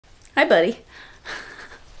Hi, buddy.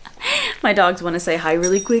 My dogs want to say hi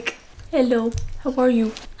really quick. Hello, how are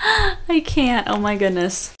you? I can't, oh my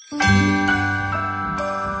goodness.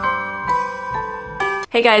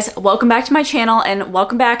 Hey guys, welcome back to my channel and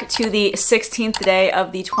welcome back to the 16th day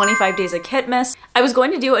of the 25 days of Kitmas. I was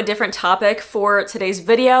going to do a different topic for today's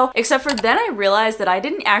video, except for then I realized that I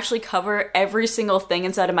didn't actually cover every single thing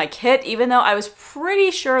inside of my kit, even though I was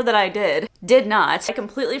pretty sure that I did not. I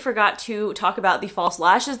completely forgot to talk about the false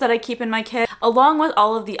lashes that I keep in my kit, along with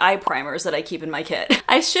all of the eye primers that I keep in my kit.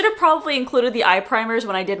 I should have probably included the eye primers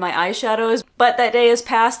when I did my eyeshadows, but that day has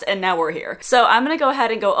passed and now we're here. So I'm gonna go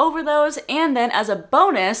ahead and go over those, and then as a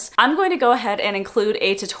bonus, I'm going to go ahead and include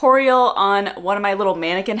a tutorial on one of my little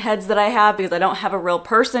mannequin heads that I have because I don't have a real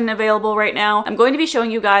person available right now. I'm going to be showing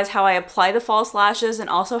you guys how I apply the false lashes and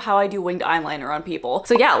also how I do winged eyeliner on people.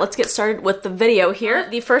 So yeah, let's get started with the video here.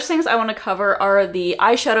 The first things I want to cover are the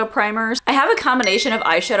eyeshadow primers. I have a combination of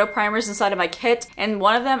eyeshadow primers inside of my kit, and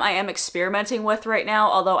one of them I am experimenting with right now,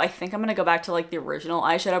 although I think I'm gonna go back to like the original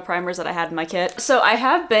eyeshadow primers that I had in my kit. So I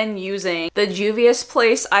have been using the Juvia's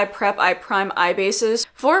Place Eye Prep Eye Prime eye bases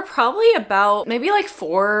for probably about maybe like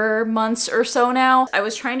 4 months or so now. I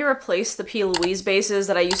was trying to replace the P. Louise bases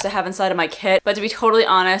that I used to have inside of my kit, but to be totally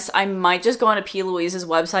honest, I might just go onto P. Louise's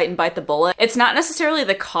website and bite the bullet. It's not necessarily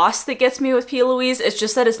the cost that gets me with P. Louise, it's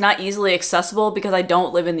just that it's not easily accessible because I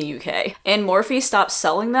don't live in the UK. And Morphe stopped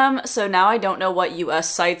selling them, so now I don't know what US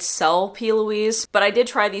sites sell P. Louise, but I did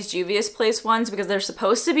try these Juvia's Place ones because they're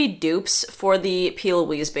supposed to be dupes for the P.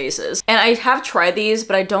 Louise bases. And I have tried these,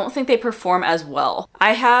 but I don't think they perform as well.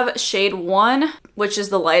 I have shade 1, which is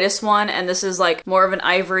the lightest one, and this is like more of an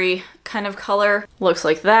ivory kind of color. Looks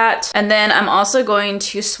like that. And then I'm also going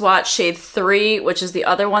to swatch shade 3, which is the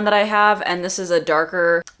other one that I have, and this is a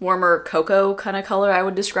darker, warmer cocoa kind of color I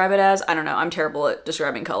would describe it as. I don't know, I'm terrible at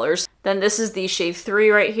describing colors. Then this is the shade 3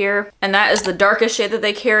 right here, and that is the darkest shade that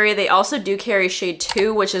they carry. They also do carry shade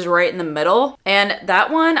 2, which is right in the middle, and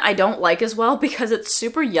that one I don't like as well because it's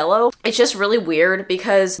super yellow. It's just really weird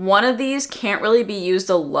because one of these can't really be used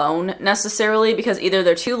alone necessarily because either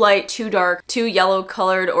they're too light, too dark, too yellow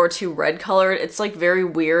colored, or too red colored. It's like very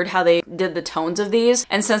weird how they did the tones of these,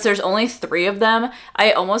 and since there's only 3 of them,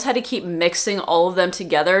 I almost had to keep mixing all of them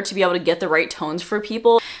together to be able to get the right tones for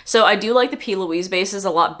people. So I do like the P. Louise bases a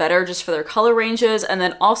lot better just for their color ranges, and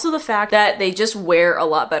then also the fact that they just wear a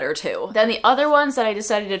lot better too. Then the other ones that I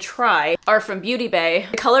decided to try are from Beauty Bay.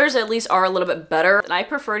 The colors at least are a little bit better, and I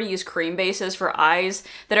prefer to use cream bases for eyes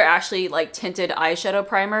that are actually like tinted eyeshadow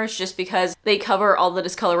primers just because they cover all the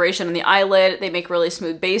discoloration in the eyelid, they make really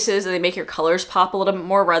smooth bases, and they make your colors pop a little bit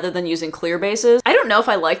more rather than using clear bases. I don't know if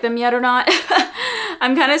I like them yet or not.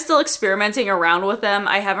 I'm kind of still experimenting around with them.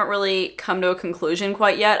 I haven't really come to a conclusion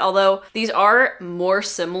quite yet, although these are more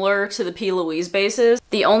similar to the P. Louise bases.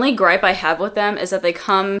 The only gripe I have with them is that they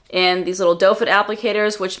come in these little doe foot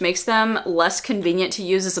applicators, which makes them less convenient to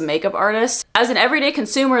use as a makeup artist. As an everyday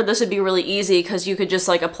consumer, this would be really easy because you could just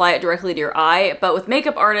like apply it directly to your eye, but with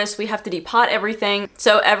makeup artists, we have to depot everything,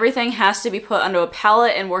 so everything has to be put onto a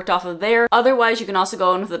palette and worked off of there. Otherwise, you can also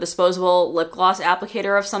go in with a disposable lip gloss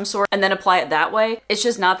applicator of some sort and then apply it that way. It's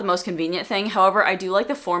just not the most convenient thing. However, I do like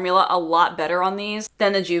the formula a lot better on these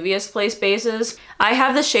than the Juvia's Place bases. I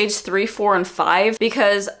have the shades 3, 4, and 5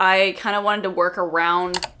 because I kind of wanted to work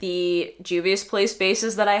around the Juvia's Place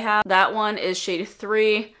bases that I have. That one is shade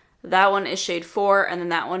 3. That one is shade 4, and then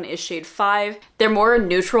that one is shade 5. They're more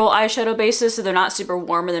neutral eyeshadow bases, so they're not super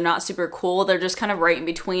warm and they're not super cool. They're just kind of right in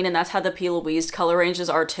between, and that's how the P. Louise color ranges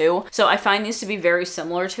are too. So I find these to be very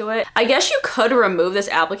similar to it. I guess you could remove this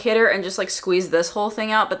applicator and just like squeeze this whole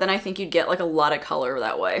thing out, but then I think you'd get like a lot of color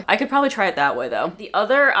that way. I could probably try it that way though. The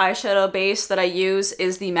other eyeshadow base that I use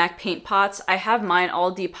is the MAC Paint Pots. I have mine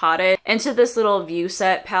all depotted into this little View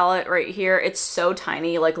Set palette right here. It's so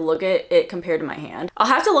tiny, like look at it compared to my hand. I'll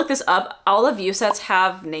have to look this up. All the View Sets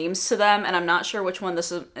have names to them, and I'm not sure which one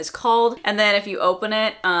this is called. And then if you open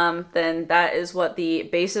it, then that is what the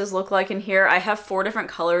bases look like in here. I have 4 different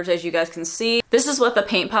colors, as you guys can see. This is what the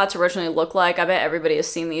paint pots originally look like. I bet everybody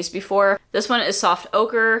has seen these before. This one is soft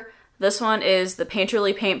ochre. This one is the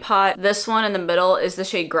Painterly Paint Pot. This one in the middle is the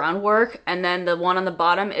shade Groundwork, and then the one on the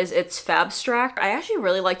bottom is its Fabstract. I actually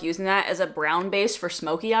really like using that as a brown base for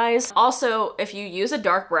smoky eyes. Also, if you use a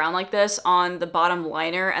dark brown like this on the bottom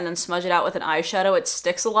liner and then smudge it out with an eyeshadow, it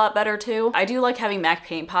sticks a lot better too. I do like having MAC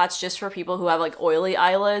paint pots just for people who have like oily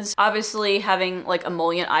eyelids. Obviously, having like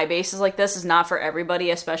emollient eye bases like this is not for everybody,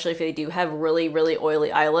 especially if they do have really, really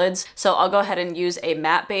oily eyelids. So I'll go ahead and use a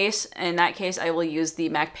matte base. In that case, I will use the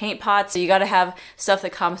MAC paint pot hot, so you gotta have stuff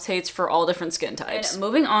that compensates for all different skin types. And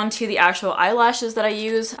moving on to the actual eyelashes that I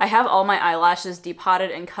use, I have all my eyelashes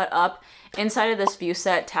depotted and cut up inside of this View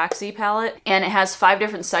Set Taxi palette, and it has 5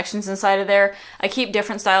 different sections inside of there. I keep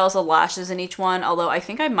different styles of lashes in each one, although I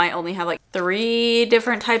think I might only have like 3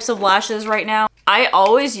 different types of lashes right now. I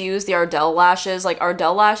always use the Ardell lashes. Like,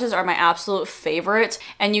 Ardell lashes are my absolute favorite,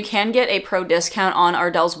 and you can get a pro discount on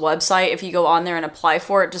Ardell's website if you go on there and apply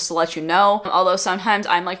for it, just to let you know. Although sometimes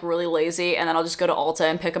I'm like really lazy and then I'll just go to Ulta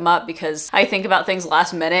and pick them up because I think about things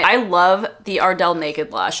last minute. I love the Ardell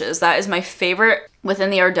Naked Lashes. That is my favorite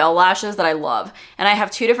within the Ardell lashes that I love. And I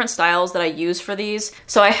have 2 different styles that I use for these.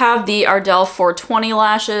 So I have the Ardell 420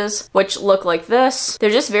 lashes, which look like this.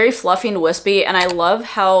 They're just very fluffy and wispy, and I love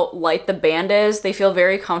how light the band is. They feel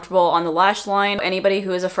very comfortable on the lash line. Anybody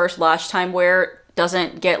who is a first lash time wearer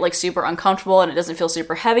doesn't get like super uncomfortable, and it doesn't feel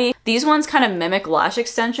super heavy. These ones kind of mimic lash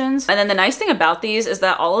extensions. And then the nice thing about these is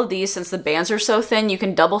that all of these, since the bands are so thin, you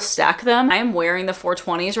can double stack them. I am wearing the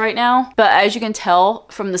 420s right now, but as you can tell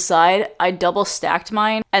from the side, I double stacked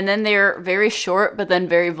mine, and then they're very short, but then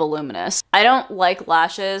very voluminous. I don't like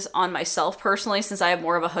lashes on myself personally, since I have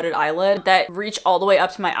more of a hooded eyelid, that reach all the way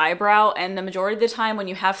up to my eyebrow. And the majority of the time when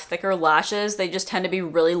you have thicker lashes, they just tend to be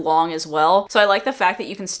really long as well. So I like the fact that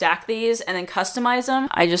you can stack these and then customize them.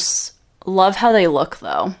 I just love how they look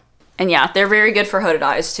though. And yeah, they're very good for hooded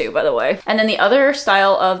eyes too, by the way. And then the other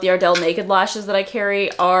style of the Ardell Naked Lashes that I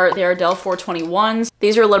carry are the Ardell 421s.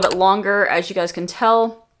 These are a little bit longer, as you guys can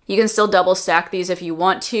tell. You can still double stack these if you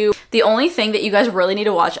want to. The only thing that you guys really need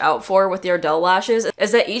to watch out for with the Ardell lashes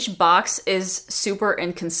is that each box is super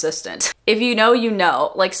inconsistent. If you know, you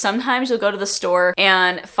know. Like, sometimes you'll go to the store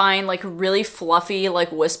and find like really fluffy,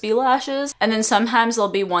 like wispy lashes, and then sometimes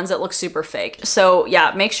there'll be ones that look super fake. So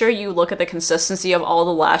yeah, make sure you look at the consistency of all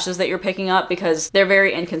the lashes that you're picking up, because they're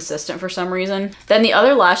very inconsistent for some reason. Then the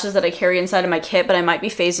other lashes that I carry inside of my kit, but I might be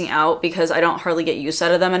phasing out because I don't hardly get use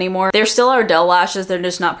out of them anymore. They're still Ardell lashes, they're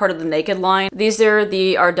just not part of the Naked line. These are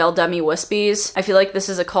the Ardell Demi Wispies. I feel like this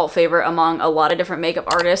is a cult favorite among a lot of different makeup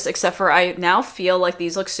artists, except for I now feel like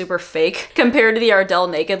these look super fake compared to the Ardell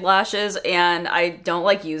Naked lashes, and I don't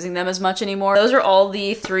like using them as much anymore. Those are all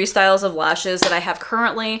the 3 styles of lashes that I have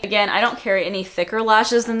currently. Again, I don't carry any thicker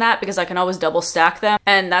lashes than that because I can always double stack them.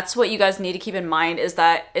 And that's what you guys need to keep in mind, is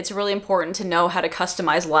that it's really important to know how to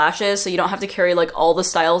customize lashes, so you don't have to carry like all the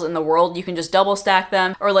styles in the world. You can just double stack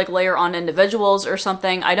them or like layer on individuals or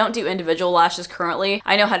something. I don't do individual lashes currently.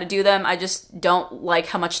 I know how to do them, I just don't like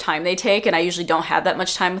how much time they take, and I usually don't have that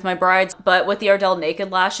much time with my brides. But with the Ardell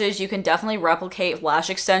Naked lashes, you can definitely replicate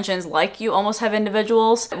lash extensions like you almost have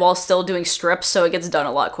individuals while still doing strips, so it gets done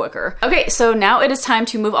a lot quicker. Okay, so now it is time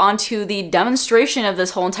to move on to the demonstration of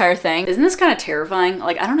this whole entire thing. Isn't this kind of terrifying?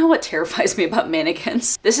 Like, I don't know what terrifies me about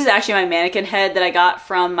mannequins. This is actually my mannequin head that I got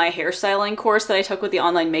from my hairstyling course that I took with the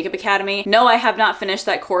Online Makeup Academy. No, I have not finished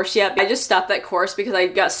that course yet. I just stopped that course because I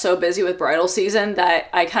got so busy with bridal season that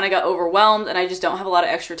I kind of got overwhelmed and I just don't have a lot of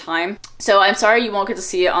extra time. So I'm sorry you won't get to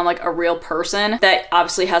see it on like a real person that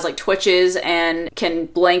obviously has like twitches and can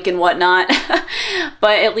blink and whatnot.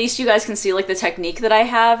 But at least you guys can see like the technique that I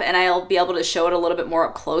have, and I'll be able to show it a little bit more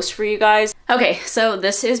up close for you guys. Okay, so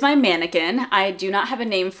this is my mannequin. I do not have a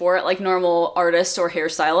name for it like normal artists or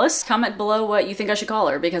hairstylists. Comment below what you think I should call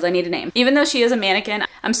her, because I need a name. Even though she is a mannequin,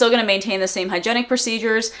 I'm still gonna maintain the same hygienic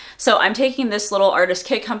procedures. So I'm taking this little Artist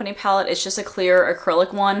Kit Company palette. It's just a clear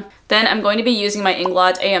acrylic one. Then I'm going to be using my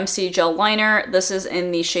Inglot AMC gel liner. This is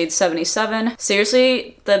in the shade 77.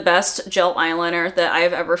 Seriously, the best gel eyeliner that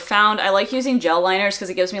I've ever found. I like using gel liners because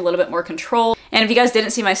it gives me a little bit more control. And if you guys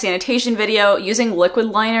didn't see my sanitation video, using liquid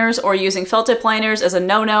liners or using felt tip liners is a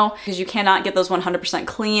no-no because you cannot get those 100%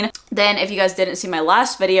 clean. Then if you guys didn't see my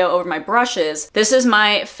last video over my brushes, this is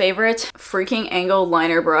my favorite freaking angled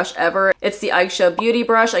liner brush ever. It's the Aiksha Beauty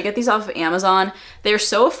brush. I get these off of Amazon. They're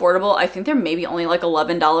so affordable. I think they're maybe only like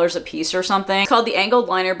 $11 a piece or something. It's called the Angled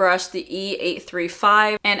Liner Brush, the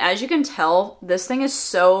E835. And as you can tell, this thing is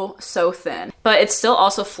so thin, but it's still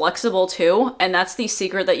also flexible too. And that's the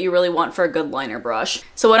secret that you really want for a good liner brush.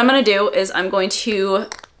 So what I'm gonna do is I'm going to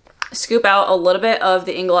scoop out a little bit of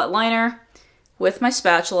the Inglot liner with my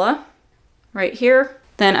spatula right here.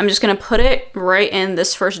 Then I'm just gonna put it right in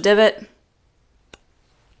this first divot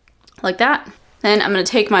like that. Then I'm gonna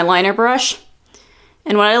take my liner brush,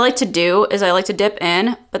 and what I like to do is I like to dip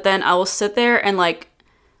in, but then I will sit there and like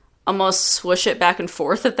almost swish it back and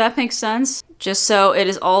forth, if that makes sense, just so it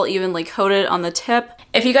is all evenly coated on the tip.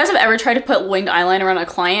 If you guys have ever tried to put winged eyeliner on a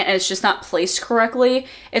client and it's just not placed correctly,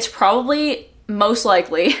 it's probably most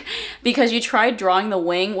likely because you tried drawing the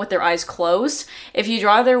wing with their eyes closed. If you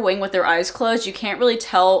draw their wing with their eyes closed, you can't really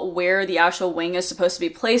tell where the actual wing is supposed to be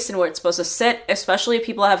placed and where it's supposed to sit, especially if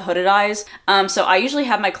people have hooded eyes. So I usually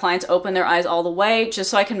have my clients open their eyes all the way just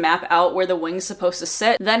so I can map out where the wing is supposed to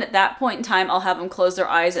sit. Then at that point in time, I'll have them close their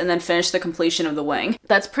eyes and then finish the completion of the wing.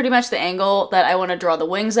 That's pretty much the angle that I want to draw the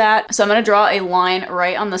wings at. So I'm going to draw a line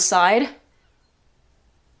right on the side.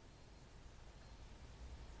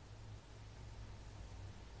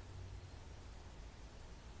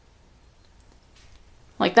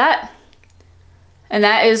 Like that. And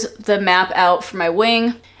that is the map out for my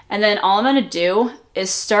wing. And then all I'm gonna do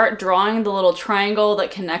is start drawing the little triangle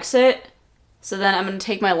that connects it. So then I'm gonna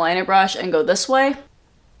take my liner brush and go this way.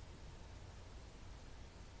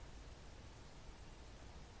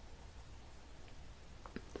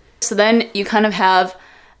 So then you kind of have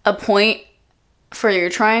a point for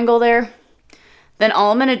your triangle there. Then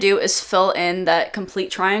all I'm gonna do is fill in that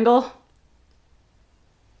complete triangle.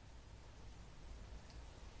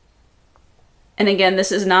 And again,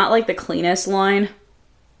 this is not like the cleanest line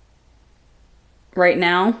right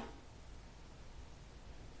now.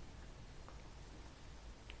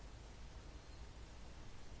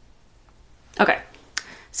 Okay,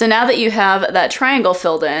 so now that you have that triangle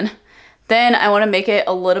filled in, then I want to make it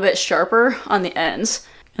a little bit sharper on the ends.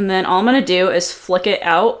 And then all I'm going to do is flick it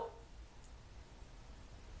out.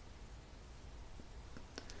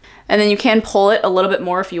 And then you can pull it a little bit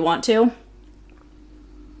more if you want to.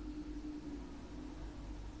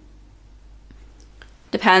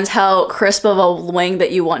 Depends how crisp of a wing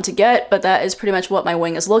that you want to get, but that is pretty much what my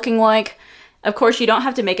wing is looking like. Of course, you don't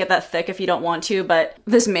have to make it that thick if you don't want to, but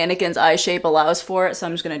this mannequin's eye shape allows for it, so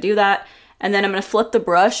I'm just gonna do that. And then I'm gonna flip the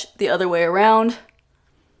brush the other way around,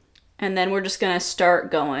 and then we're just gonna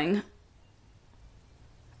start going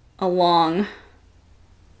along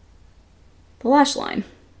the lash line.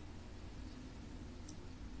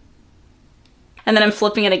 And then I'm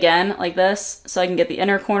flipping it again like this, so I can get the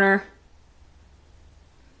inner corner.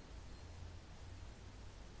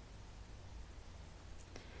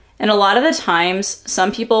 And a lot of the times,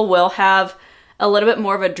 some people will have a little bit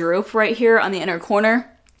more of a droop right here on the inner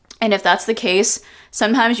corner. And if that's the case,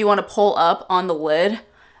 sometimes you want to pull up on the lid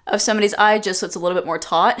of somebody's eye just so it's a little bit more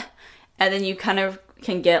taut. And then you kind of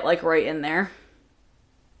can get like right in there.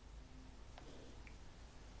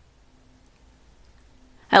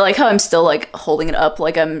 I like how I'm still like holding it up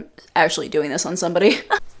like I'm actually doing this on somebody.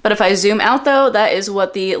 But if I zoom out though, that is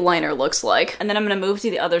what the liner looks like. And then I'm gonna move to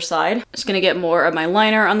the other side. Just gonna get more of my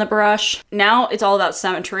liner on the brush. Now it's all about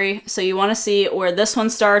symmetry. So you wanna see where this one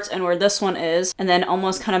starts and where this one is, and then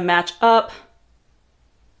almost kind of match up.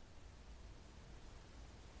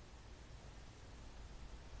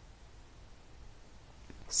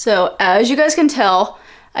 So as you guys can tell,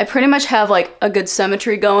 I pretty much have like a good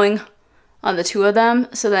symmetry going on the two of them.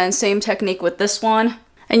 So then same technique with this one.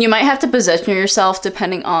 And you might have to position yourself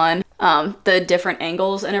depending on the different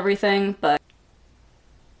angles and everything, but I'm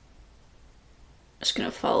just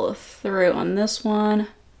gonna follow through on this one.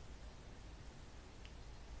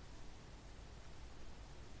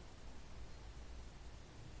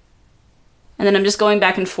 And then I'm just going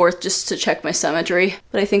back and forth just to check my symmetry,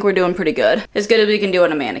 but I think we're doing pretty good. As good as we can do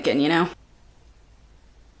on a mannequin, you know?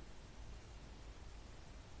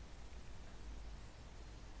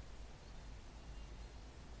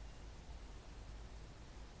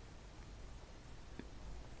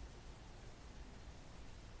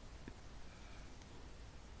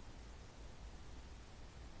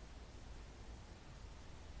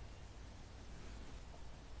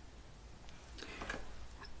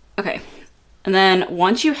 Okay, and then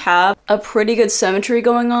once you have a pretty good symmetry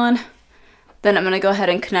going on, then I'm gonna go ahead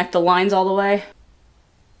and connect the lines all the way.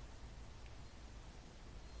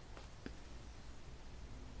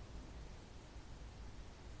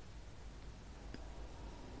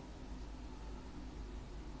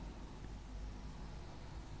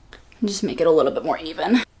 And just make it a little bit more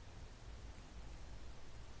even.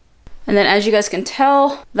 And then as you guys can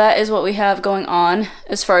tell, that is what we have going on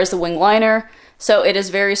as far as the wing liner. So it is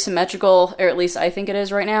very symmetrical, or at least I think it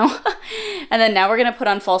is right now. And then now we're gonna put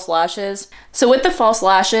on false lashes. So with the false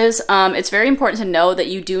lashes, it's very important to know that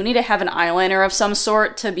you do need to have an eyeliner of some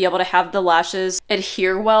sort to be able to have the lashes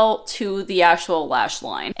adhere well to the actual lash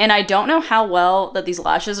line. And I don't know how well that these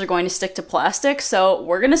lashes are going to stick to plastic, so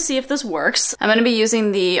we're gonna see if this works. I'm gonna be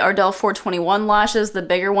using the Ardell 421 lashes, the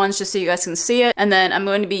bigger ones, just so you guys can see it. And then I'm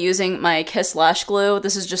going to be using my Kiss Lash Glue.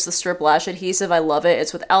 This is just the strip lash adhesive. I love it.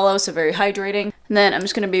 It's with aloe, so very hydrating. And then I'm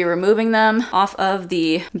just gonna be removing them off of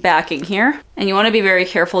the backing here. And you wanna be very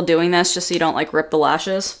careful doing this just so you don't like rip the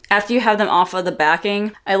lashes. After you have them off of the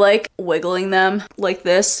backing, I like wiggling them like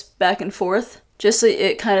this back and forth, just so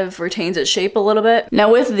it kind of retains its shape a little bit.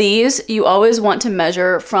 Now with these, you always want to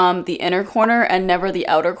measure from the inner corner and never the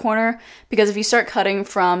outer corner, because if you start cutting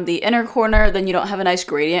from the inner corner, then you don't have a nice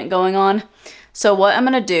gradient going on. So what I'm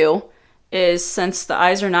gonna do is, since the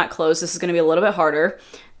eyes are not closed, this is gonna be a little bit harder,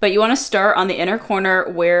 but you wanna start on the inner corner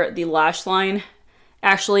where the lash line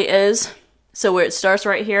actually is. So where it starts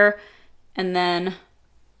right here, and then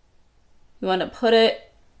you wanna put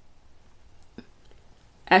it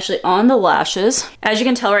actually on the lashes. As you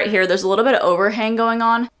can tell right here, there's a little bit of overhang going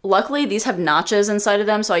on. Luckily, these have notches inside of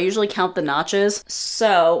them, so I usually count the notches.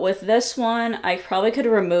 So with this one, I probably could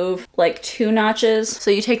remove like 2 notches. So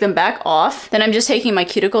you take them back off. Then I'm just taking my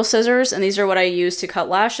cuticle scissors, and these are what I use to cut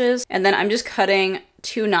lashes. And then I'm just cutting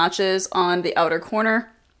 2 notches on the outer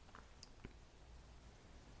corner.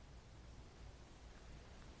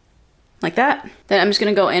 Like that. Then I'm just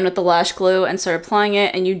gonna go in with the lash glue and start applying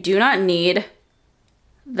it, and you do not need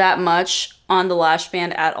that much on the lash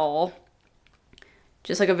band at all.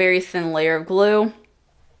 Just like a very thin layer of glue.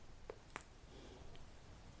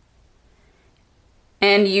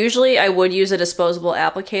 And usually I would use a disposable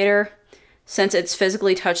applicator since it's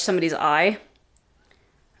physically touched somebody's eye.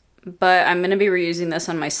 But I'm gonna be reusing this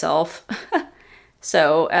on myself.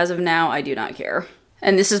 So as of now, I do not care.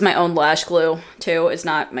 And this is my own lash glue too, it's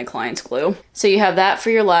not my client's glue. So you have that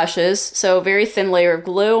for your lashes. So a very thin layer of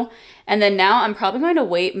glue. And then now I'm probably going to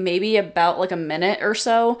wait maybe about like a minute or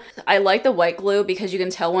so. I like the white glue because you can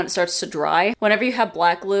tell when it starts to dry. Whenever you have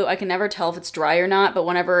black glue, I can never tell if it's dry or not, but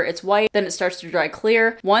whenever it's white, then it starts to dry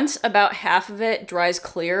clear. Once about half of it dries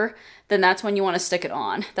clear, then that's when you want to stick it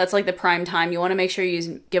on. That's like the prime time. You want to make sure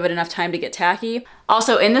you give it enough time to get tacky.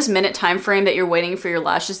 Also, in this minute time frame that you're waiting for your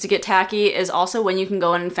lashes to get tacky is also when you can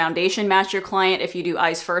go in and foundation match your client if you do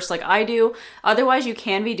eyes first like I do. Otherwise, you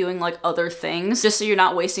can be doing like other things just so you're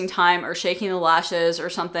not wasting time or shaking the lashes or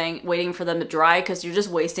something, waiting for them to dry, because you're just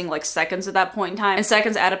wasting like seconds at that point in time. And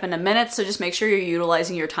seconds add up into minutes, so just make sure you're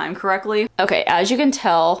utilizing your time correctly. Okay, as you can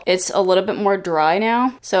tell, it's a little bit more dry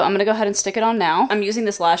now. So I'm gonna go ahead and stick it on now. I'm using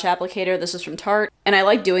this lash applicator. This is from Tarte. And I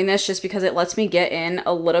like doing this just because it lets me get in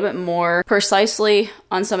a little bit more precisely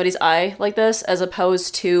on somebody's eye like this, as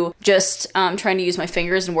opposed to just trying to use my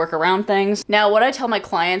fingers and work around things. Now, what I tell my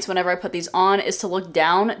clients whenever I put these on is to look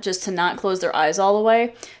down, just to not close their eyes all the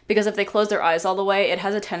way. Because if they close their eyes all the way, it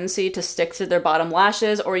has a tendency to stick to their bottom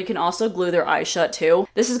lashes, or you can also glue their eyes shut too.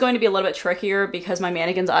 This is going to be a little bit trickier because my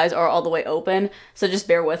mannequin's eyes are all the way open, so just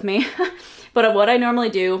bear with me. But what I normally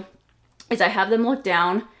do is I have them look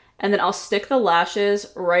down, and then I'll stick the lashes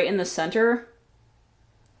right in the center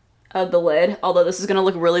of the lid. Although this is gonna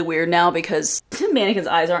look really weird now because the mannequin's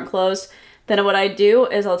eyes aren't closed. Then what I do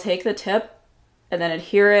is I'll take the tip and then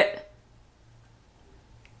adhere it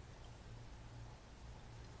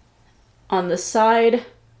on the side.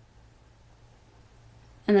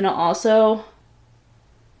 And then I'll also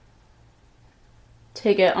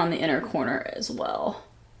take it on the inner corner as well.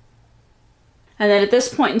 And then at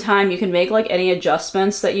this point in time, you can make like any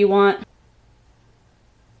adjustments that you want.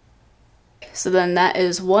 So then that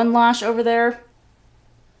is one lash over there.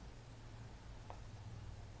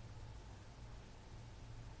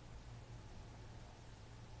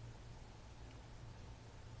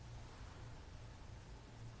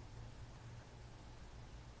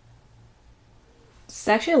 It's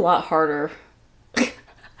actually a lot harder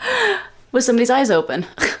with somebody's eyes open.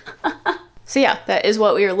 So yeah, that is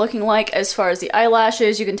what we are looking like as far as the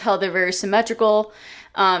eyelashes. You can tell they're very symmetrical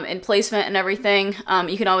in placement and everything.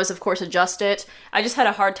 You can always, of course, adjust it. I just had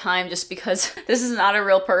a hard time just because this is not a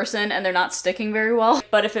real person and they're not sticking very well.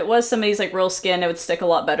 But if it was somebody's like real skin, it would stick a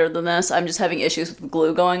lot better than this. I'm just having issues with the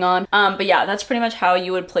glue going on. But yeah, that's pretty much how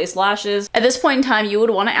you would place lashes. At this point in time, you would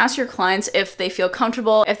want to ask your clients if they feel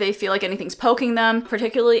comfortable, if they feel like anything's poking them,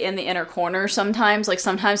 particularly in the inner corners sometimes. Like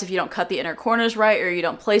sometimes if you don't cut the inner corners right or you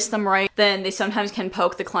don't place them right, then they sometimes can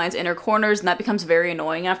poke the client's inner corners, and that becomes very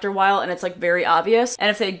annoying after a while, and it's like very obvious. And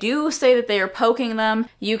if they do say that they are poking them,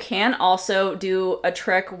 you can also do a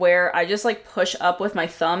trick where I just like push up with my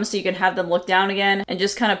thumb, so you can have them look down again and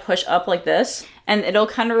just kind of push up like this. and it'll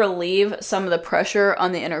kind of relieve some of the pressure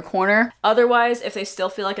on the inner corner. Otherwise, if they still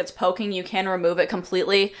feel like it's poking, you can remove it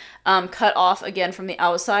completely, cut off again from the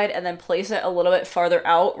outside, and then place it a little bit farther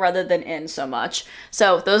out rather than in so much.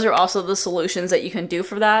 So those are also the solutions that you can do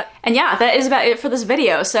for that. And yeah, that is about it for this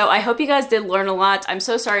video. So I hope you guys did learn a lot. I'm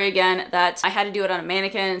so sorry again that I had to do it on a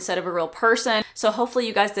mannequin instead of a real person. So hopefully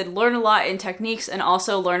you guys did learn a lot in techniques and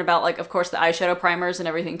also learn about, like, of course, the eyeshadow primers and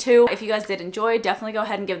everything too. If you guys did enjoy, definitely go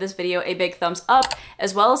ahead and give this video a big thumbs up,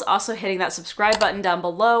 as well as also hitting that subscribe button down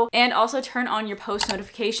below, and also turn on your post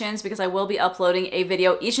notifications because I will be uploading a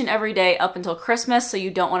video each and every day up until Christmas, so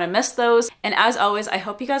you don't want to miss those. And as always, I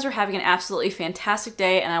hope you guys are having an absolutely fantastic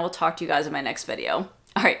day, and I will talk to you guys in my next video.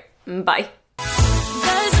 All right, bye.